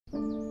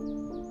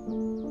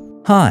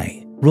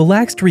Hi,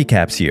 Relaxed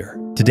Recaps here.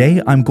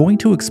 Today I'm going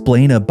to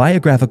explain a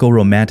biographical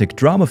romantic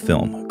drama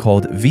film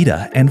called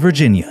Vita and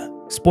Virginia.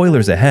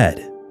 Spoilers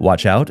ahead.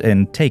 Watch out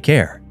and take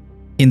care.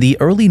 In the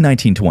early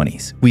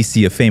 1920s, we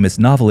see a famous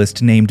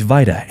novelist named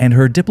Vita and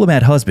her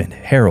diplomat husband,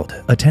 Harold,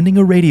 attending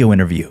a radio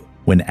interview.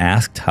 When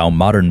asked how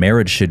modern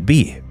marriage should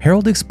be,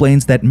 Harold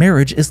explains that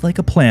marriage is like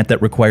a plant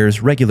that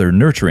requires regular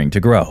nurturing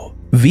to grow.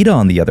 Vita,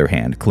 on the other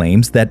hand,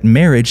 claims that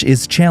marriage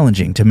is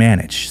challenging to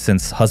manage,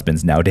 since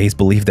husbands nowadays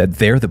believe that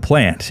they're the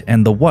plant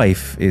and the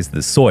wife is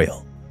the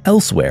soil.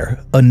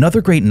 Elsewhere,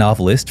 another great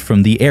novelist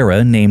from the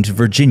era named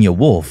Virginia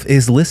Woolf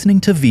is listening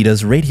to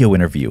Vita's radio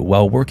interview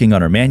while working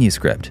on her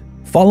manuscript.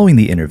 Following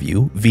the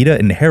interview, Vita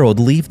and Harold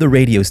leave the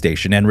radio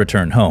station and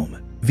return home.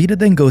 Vita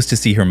then goes to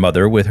see her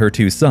mother with her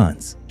two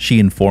sons. She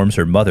informs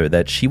her mother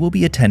that she will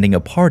be attending a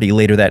party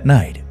later that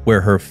night,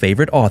 where her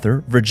favorite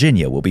author,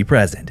 Virginia, will be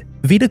present.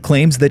 Vita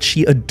claims that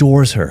she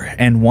adores her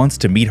and wants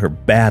to meet her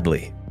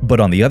badly. But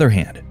on the other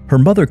hand, her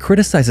mother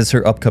criticizes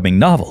her upcoming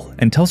novel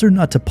and tells her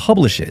not to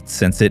publish it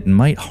since it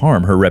might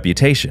harm her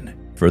reputation.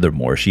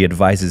 Furthermore, she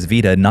advises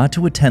Vita not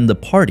to attend the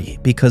party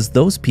because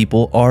those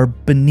people are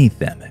beneath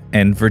them,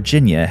 and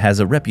Virginia has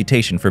a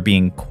reputation for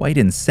being quite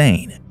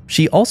insane.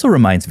 She also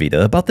reminds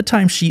Vita about the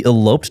time she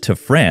eloped to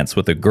France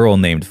with a girl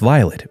named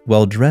Violet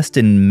while dressed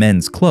in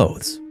men's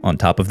clothes. On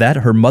top of that,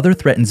 her mother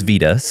threatens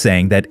Vita,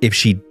 saying that if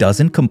she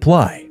doesn't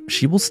comply,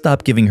 she will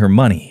stop giving her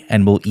money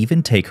and will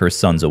even take her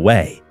sons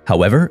away.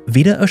 However,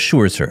 Vita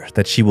assures her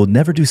that she will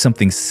never do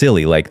something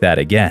silly like that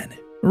again.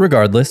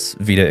 Regardless,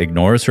 Vita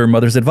ignores her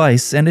mother's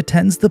advice and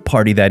attends the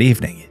party that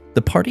evening.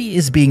 The party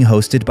is being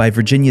hosted by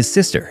Virginia's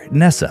sister,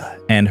 Nessa,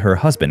 and her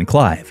husband,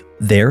 Clive.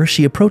 There,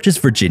 she approaches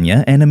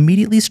Virginia and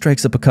immediately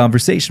strikes up a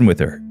conversation with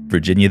her.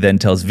 Virginia then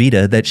tells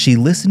Vita that she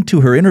listened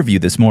to her interview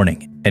this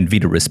morning, and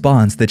Vita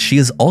responds that she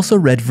has also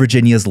read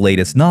Virginia's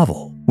latest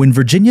novel. When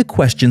Virginia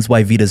questions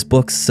why Vita's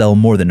books sell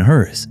more than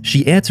hers,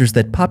 she answers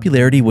that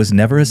popularity was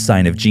never a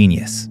sign of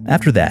genius.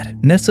 After that,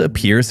 Nessa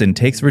appears and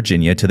takes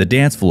Virginia to the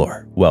dance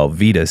floor, while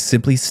Vita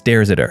simply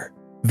stares at her.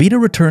 Vita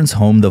returns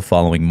home the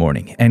following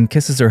morning and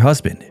kisses her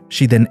husband.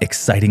 She then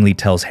excitingly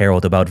tells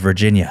Harold about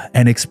Virginia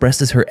and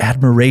expresses her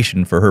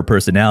admiration for her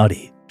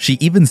personality. She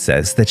even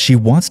says that she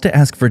wants to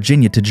ask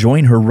Virginia to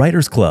join her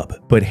writer's club,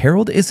 but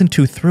Harold isn't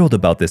too thrilled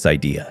about this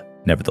idea.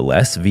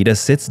 Nevertheless, Vita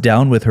sits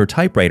down with her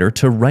typewriter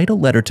to write a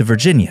letter to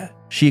Virginia.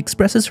 She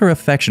expresses her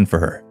affection for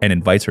her and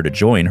invites her to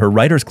join her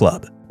writer's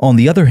club. On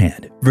the other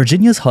hand,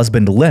 Virginia's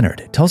husband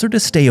Leonard tells her to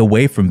stay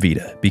away from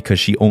Vita because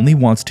she only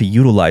wants to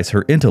utilize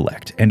her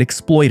intellect and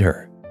exploit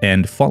her.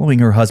 And following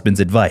her husband's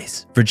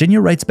advice,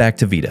 Virginia writes back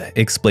to Vita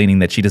explaining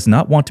that she does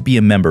not want to be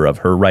a member of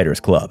her writer's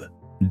club.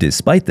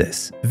 Despite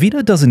this,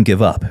 Vita doesn't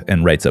give up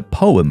and writes a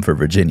poem for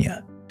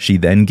Virginia. She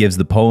then gives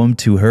the poem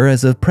to her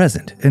as a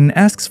present and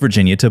asks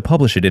Virginia to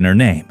publish it in her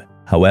name.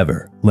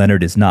 However,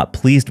 Leonard is not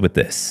pleased with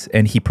this,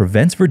 and he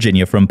prevents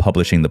Virginia from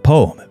publishing the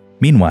poem.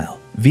 Meanwhile,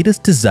 Vita's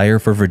desire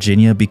for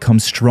Virginia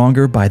becomes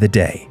stronger by the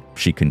day.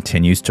 She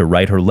continues to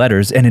write her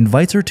letters and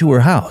invites her to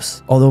her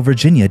house, although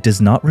Virginia does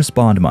not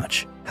respond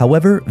much.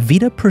 However,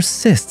 Vita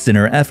persists in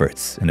her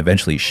efforts and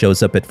eventually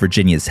shows up at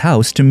Virginia's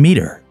house to meet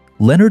her.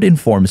 Leonard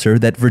informs her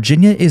that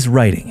Virginia is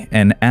writing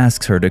and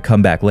asks her to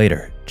come back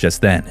later.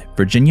 Just then,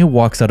 Virginia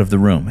walks out of the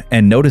room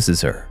and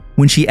notices her.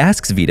 When she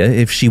asks Vita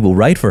if she will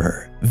write for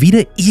her,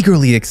 Vita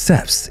eagerly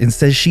accepts and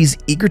says she's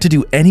eager to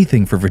do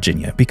anything for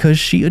Virginia because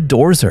she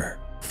adores her.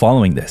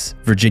 Following this,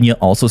 Virginia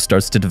also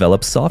starts to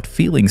develop soft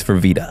feelings for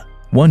Vita.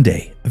 One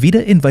day,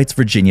 Vita invites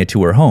Virginia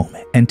to her home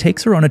and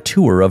takes her on a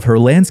tour of her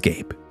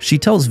landscape. She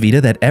tells Vita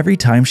that every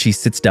time she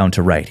sits down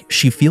to write,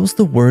 she feels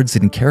the words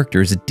and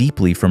characters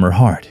deeply from her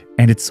heart,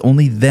 and it's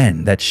only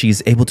then that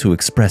she's able to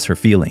express her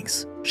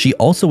feelings. She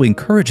also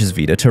encourages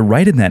Vita to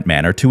write in that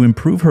manner to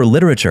improve her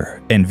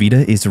literature, and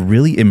Vita is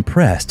really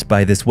impressed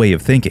by this way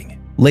of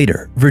thinking.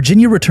 Later,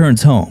 Virginia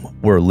returns home,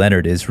 where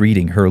Leonard is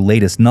reading her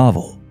latest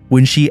novel.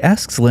 When she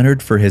asks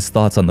Leonard for his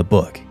thoughts on the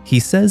book, he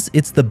says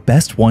it's the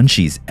best one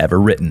she's ever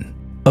written.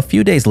 A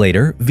few days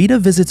later, Vita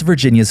visits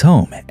Virginia's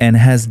home and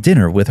has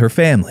dinner with her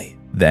family.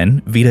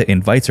 Then, Vita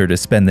invites her to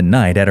spend the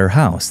night at her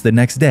house the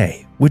next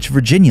day, which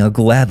Virginia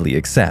gladly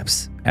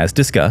accepts. As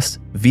discussed,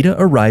 Vita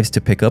arrives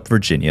to pick up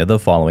Virginia the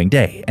following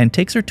day and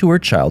takes her to her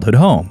childhood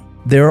home.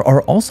 There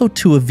are also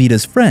two of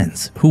Vita's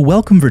friends who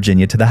welcome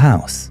Virginia to the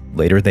house.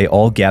 Later, they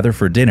all gather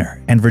for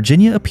dinner, and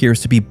Virginia appears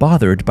to be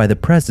bothered by the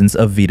presence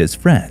of Vita's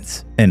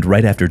friends. And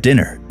right after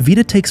dinner,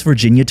 Vita takes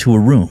Virginia to a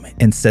room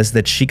and says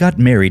that she got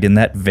married in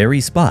that very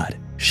spot.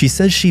 She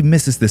says she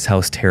misses this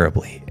house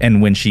terribly,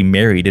 and when she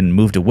married and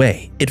moved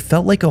away, it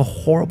felt like a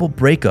horrible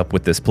breakup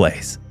with this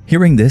place.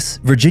 Hearing this,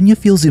 Virginia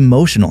feels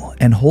emotional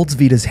and holds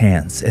Vita's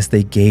hands as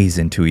they gaze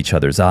into each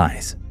other's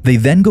eyes. They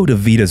then go to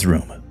Vita's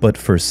room, but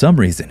for some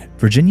reason,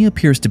 Virginia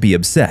appears to be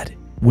upset.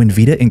 When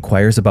Vita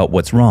inquires about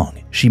what's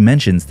wrong, she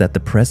mentions that the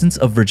presence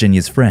of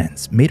Virginia's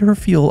friends made her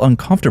feel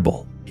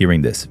uncomfortable.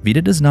 Hearing this,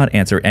 Vita does not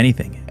answer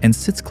anything and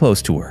sits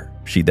close to her.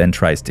 She then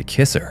tries to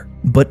kiss her,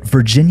 but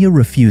Virginia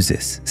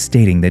refuses,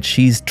 stating that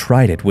she's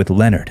tried it with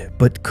Leonard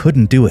but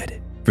couldn't do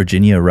it.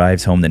 Virginia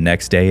arrives home the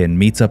next day and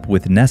meets up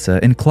with Nessa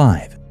and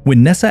Clive.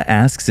 When Nessa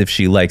asks if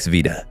she likes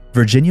Vita,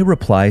 Virginia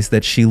replies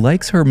that she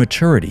likes her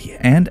maturity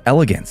and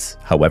elegance.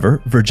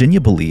 However, Virginia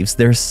believes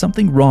there's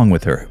something wrong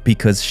with her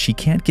because she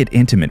can't get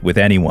intimate with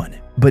anyone.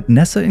 But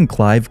Nessa and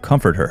Clive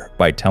comfort her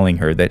by telling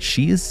her that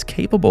she is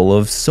capable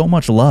of so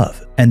much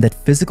love and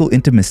that physical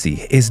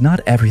intimacy is not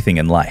everything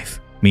in life.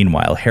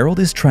 Meanwhile, Harold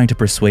is trying to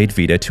persuade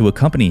Vita to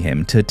accompany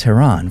him to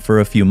Tehran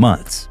for a few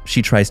months.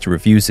 She tries to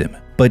refuse him,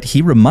 but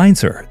he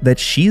reminds her that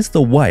she is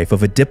the wife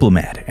of a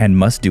diplomat and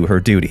must do her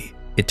duty.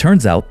 It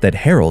turns out that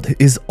Harold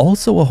is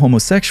also a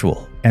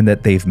homosexual and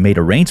that they've made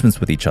arrangements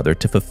with each other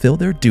to fulfill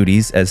their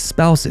duties as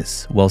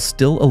spouses while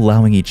still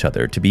allowing each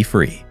other to be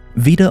free.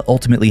 Vita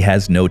ultimately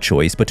has no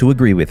choice but to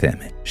agree with him.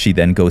 She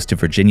then goes to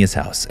Virginia's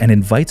house and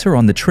invites her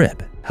on the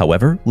trip.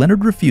 However,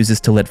 Leonard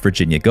refuses to let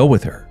Virginia go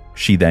with her.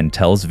 She then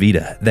tells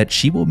Vita that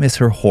she will miss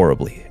her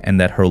horribly and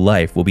that her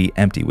life will be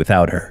empty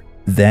without her.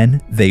 Then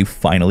they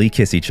finally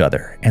kiss each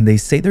other and they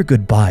say their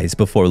goodbyes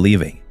before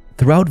leaving.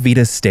 Throughout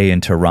Vita's stay in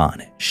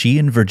Tehran, she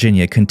and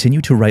Virginia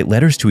continue to write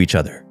letters to each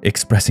other,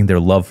 expressing their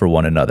love for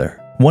one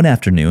another. One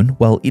afternoon,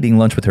 while eating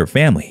lunch with her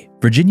family,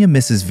 Virginia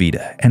misses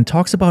Vita and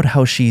talks about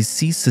how she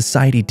sees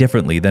society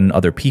differently than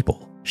other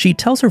people. She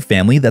tells her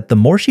family that the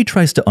more she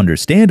tries to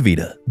understand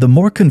Vita, the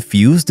more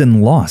confused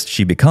and lost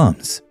she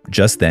becomes.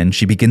 Just then,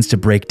 she begins to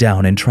break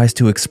down and tries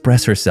to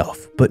express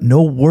herself, but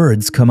no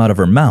words come out of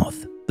her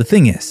mouth. The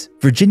thing is,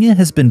 Virginia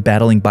has been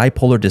battling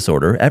bipolar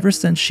disorder ever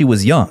since she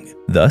was young.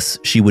 Thus,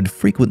 she would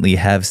frequently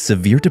have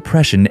severe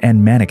depression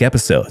and manic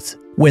episodes.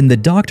 When the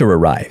doctor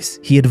arrives,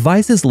 he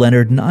advises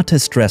Leonard not to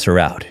stress her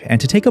out and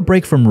to take a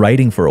break from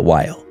writing for a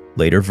while.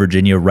 Later,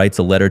 Virginia writes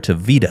a letter to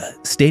Vita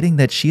stating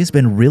that she has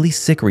been really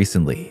sick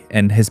recently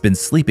and has been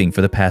sleeping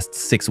for the past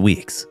 6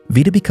 weeks.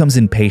 Vita becomes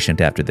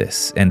impatient after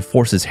this and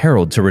forces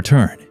Harold to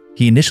return.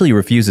 He initially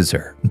refuses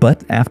her,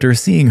 but after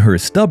seeing her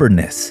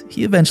stubbornness,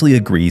 he eventually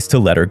agrees to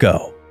let her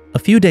go. A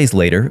few days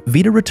later,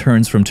 Vita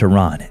returns from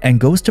Tehran and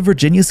goes to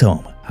Virginia's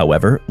home.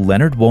 However,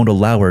 Leonard won't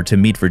allow her to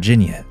meet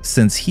Virginia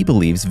since he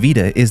believes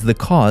Vita is the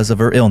cause of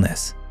her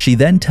illness. She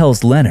then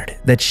tells Leonard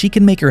that she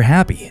can make her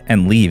happy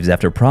and leaves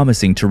after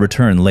promising to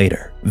return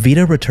later.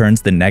 Vita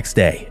returns the next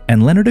day,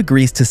 and Leonard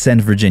agrees to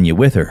send Virginia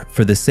with her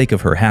for the sake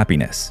of her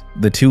happiness.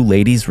 The two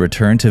ladies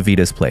return to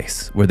Vita's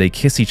place, where they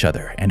kiss each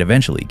other and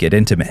eventually get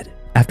intimate.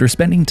 After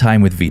spending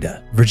time with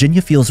Vita,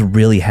 Virginia feels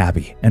really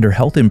happy and her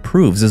health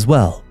improves as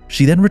well.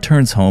 She then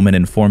returns home and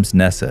informs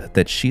Nessa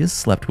that she has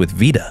slept with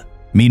Vita.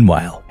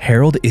 Meanwhile,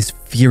 Harold is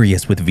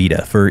furious with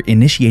Vita for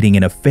initiating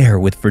an affair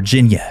with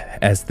Virginia,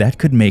 as that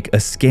could make a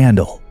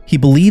scandal. He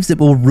believes it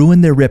will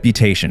ruin their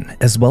reputation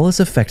as well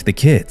as affect the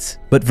kids,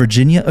 but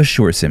Virginia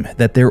assures him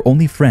that they're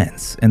only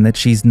friends and that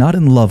she's not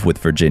in love with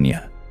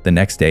Virginia. The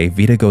next day,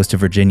 Vita goes to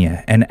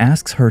Virginia and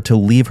asks her to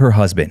leave her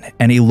husband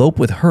and elope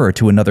with her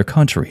to another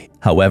country.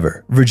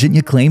 However,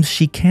 Virginia claims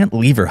she can't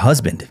leave her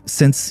husband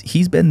since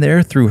he's been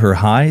there through her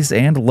highs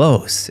and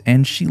lows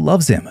and she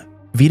loves him.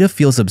 Vita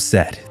feels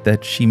upset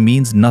that she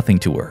means nothing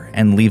to her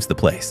and leaves the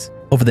place.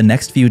 Over the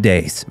next few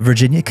days,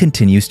 Virginia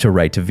continues to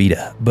write to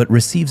Vita but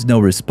receives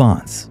no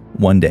response.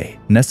 One day,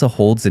 Nessa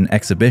holds an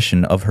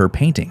exhibition of her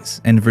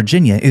paintings and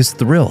Virginia is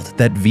thrilled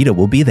that Vita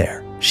will be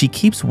there. She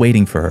keeps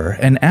waiting for her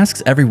and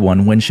asks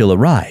everyone when she'll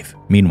arrive.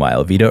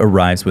 Meanwhile, Vita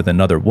arrives with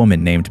another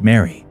woman named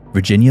Mary.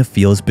 Virginia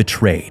feels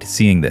betrayed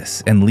seeing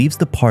this and leaves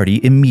the party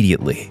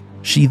immediately.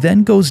 She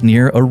then goes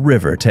near a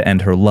river to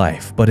end her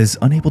life, but is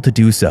unable to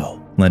do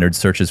so. Leonard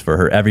searches for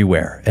her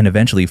everywhere and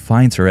eventually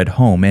finds her at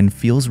home and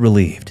feels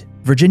relieved.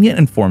 Virginia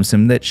informs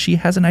him that she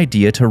has an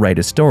idea to write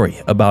a story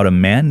about a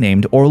man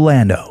named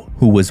Orlando,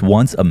 who was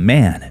once a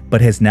man but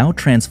has now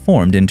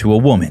transformed into a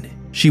woman.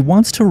 She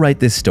wants to write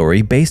this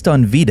story based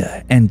on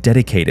Vita and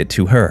dedicate it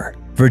to her.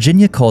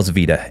 Virginia calls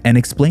Vita and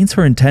explains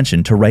her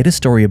intention to write a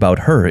story about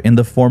her in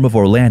the form of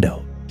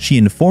Orlando. She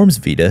informs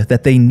Vita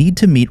that they need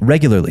to meet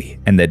regularly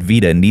and that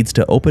Vita needs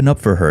to open up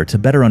for her to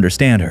better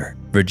understand her.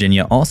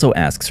 Virginia also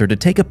asks her to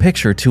take a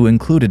picture to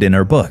include it in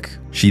her book.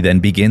 She then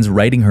begins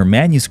writing her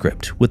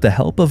manuscript with the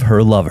help of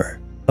her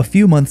lover. A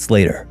few months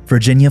later,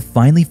 Virginia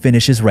finally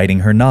finishes writing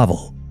her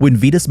novel. When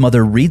Vita's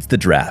mother reads the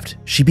draft,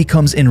 she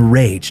becomes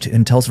enraged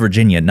and tells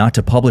Virginia not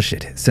to publish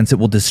it since it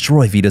will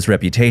destroy Vita's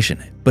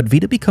reputation. But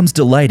Vita becomes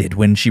delighted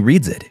when she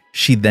reads it.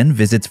 She then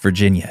visits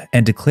Virginia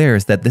and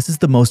declares that this is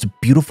the most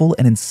beautiful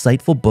and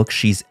insightful book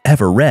she's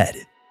ever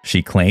read.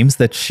 She claims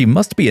that she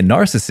must be a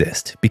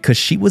narcissist because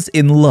she was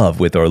in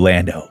love with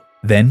Orlando.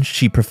 Then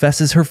she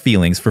professes her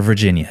feelings for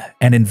Virginia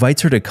and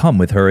invites her to come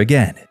with her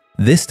again.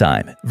 This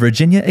time,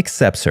 Virginia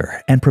accepts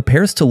her and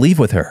prepares to leave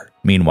with her.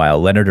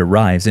 Meanwhile, Leonard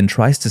arrives and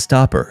tries to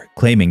stop her,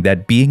 claiming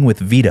that being with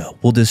Vita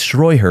will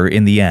destroy her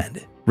in the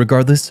end.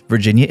 Regardless,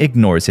 Virginia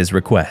ignores his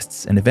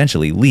requests and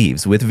eventually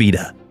leaves with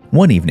Vita.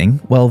 One evening,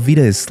 while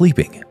Vita is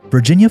sleeping,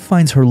 Virginia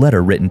finds her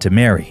letter written to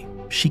Mary.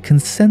 She can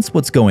sense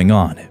what's going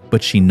on,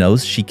 but she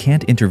knows she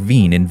can't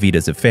intervene in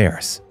Vita's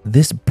affairs.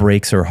 This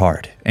breaks her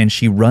heart, and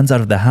she runs out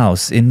of the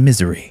house in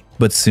misery.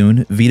 But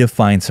soon, Vita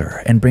finds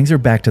her and brings her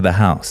back to the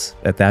house.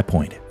 At that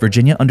point,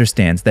 Virginia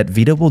understands that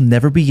Vita will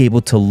never be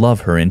able to love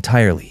her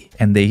entirely,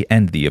 and they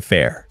end the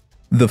affair.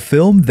 The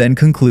film then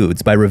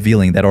concludes by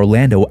revealing that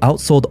Orlando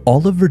outsold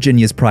all of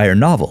Virginia's prior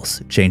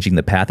novels, changing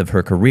the path of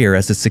her career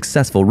as a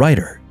successful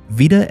writer.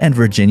 Vita and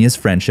Virginia's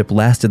friendship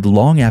lasted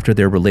long after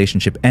their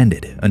relationship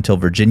ended, until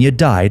Virginia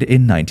died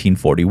in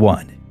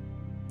 1941.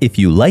 If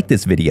you like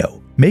this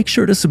video, make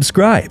sure to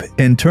subscribe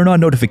and turn on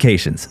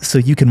notifications so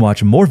you can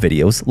watch more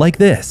videos like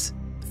this.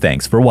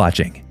 Thanks for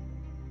watching.